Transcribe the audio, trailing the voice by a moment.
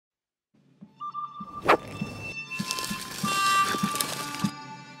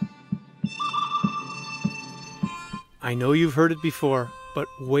I know you've heard it before, but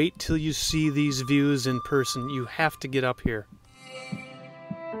wait till you see these views in person. You have to get up here.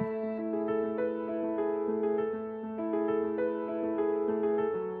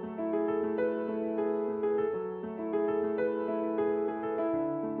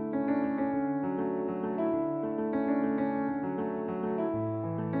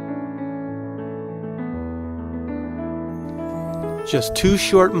 Just 2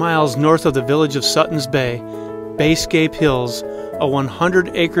 short miles north of the village of Sutton's Bay, Scape Hills, a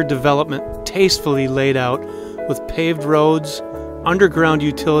 100-acre development tastefully laid out with paved roads, underground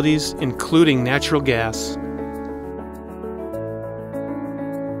utilities, including natural gas.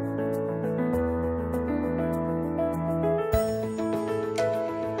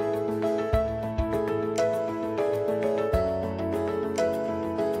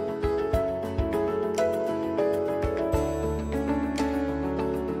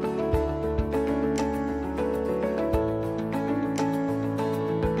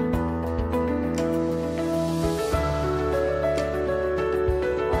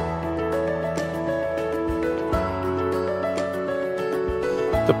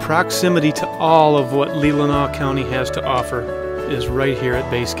 The proximity to all of what Leelanau County has to offer is right here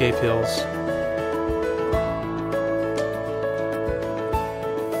at Scape Hills.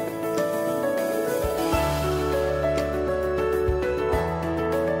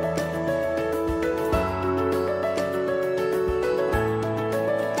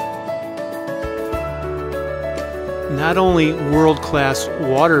 Not only world-class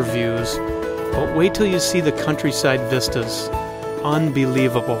water views, but wait till you see the countryside vistas.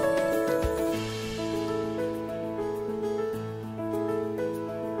 Unbelievable.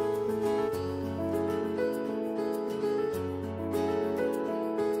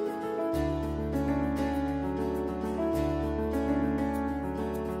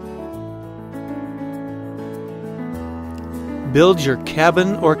 Build your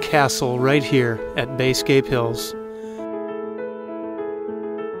cabin or castle right here at Scape Hills.